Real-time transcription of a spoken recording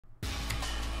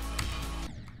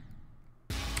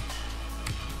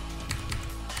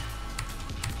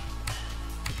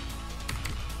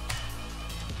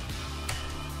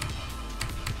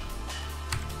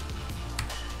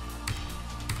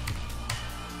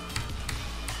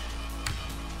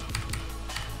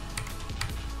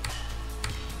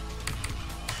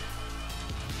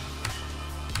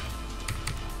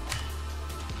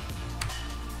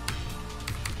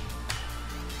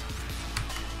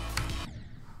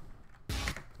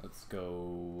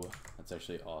go. That's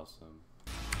actually awesome.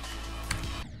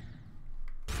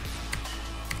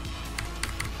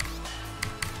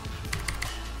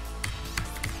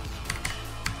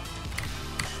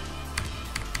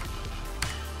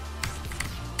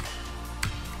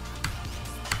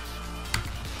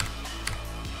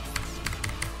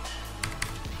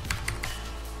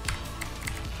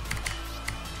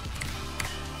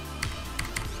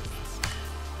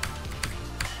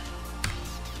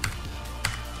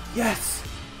 Yes!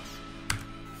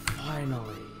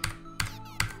 Finally.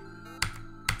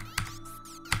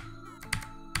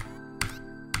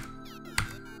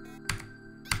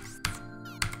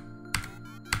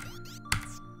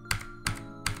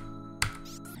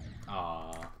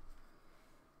 Aww.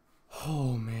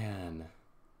 Oh man.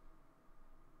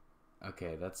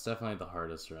 Okay, that's definitely the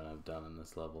hardest run I've done in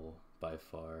this level by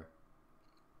far.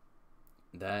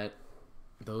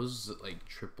 Those like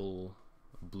triple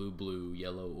blue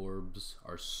yellow orbs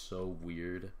are so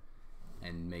weird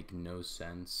and make no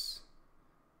sense.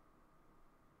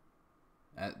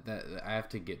 I have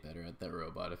to get better at that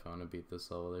robot if I want to beat this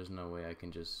level. There's no way I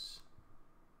can just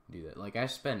do that. Like, I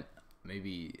spent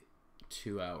maybe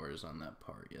 2 hours on that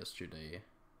part yesterday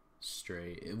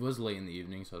straight. It was late in the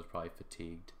evening, so I was probably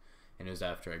fatigued, and it was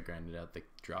after I grinded out the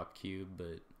drop cube,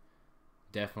 but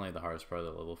definitely the hardest part of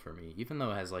the level for me. Even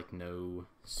though it has like no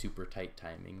super tight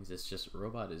timings, it's just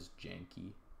robot is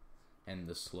janky, and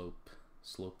the slope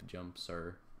jumps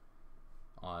are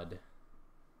odd.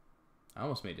 I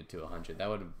almost made it to 100. That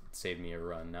would have saved me a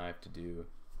run. Now I have to do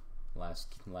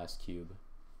last cube.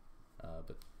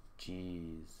 But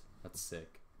jeez, that's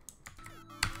sick.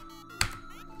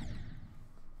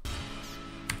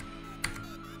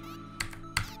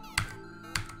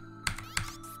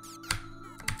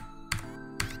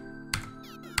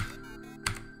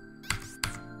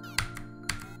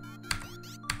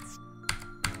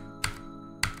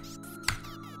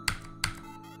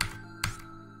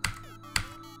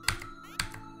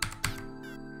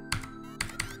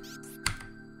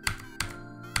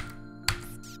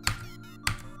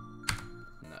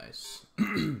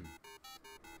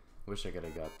 Wish I could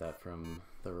have got that from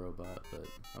the robot, but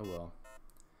oh well.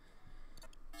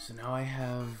 So now I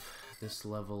have this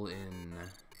level in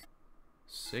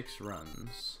 6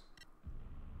 runs.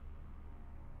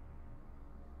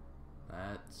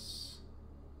 That's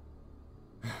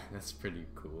pretty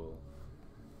cool.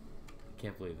 I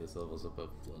can't believe this level's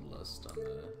above Bloodlust on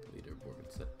the leaderboard.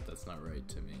 That's not right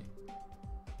to me,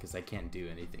 because I can't do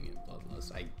anything in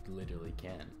Bloodlust. I literally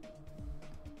can.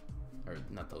 Or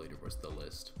not the leaderboards, the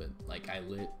list, but like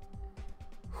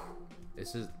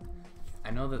this is, I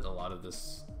know that a lot of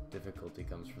this difficulty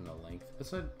comes from the length, but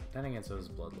so then again, so does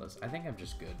Bloodlust. I think I'm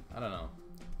just good. I don't know.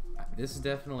 This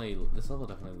level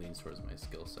definitely leans towards my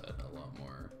skill set a lot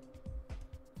more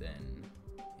than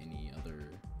any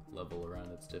other level around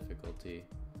its difficulty,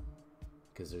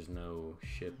 because there's no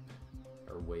ship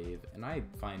or wave, and I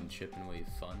find ship and wave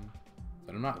fun,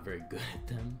 but I'm not very good at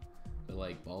them. But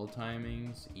like ball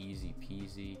timings, easy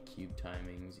peasy. Cube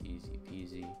timings, easy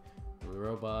peasy.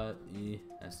 Robot,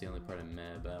 that's the only part I'm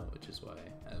mad about, which is why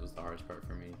that was the hardest part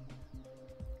for me.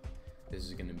 This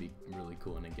is gonna be really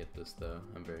cool when I get this though.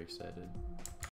 I'm very excited.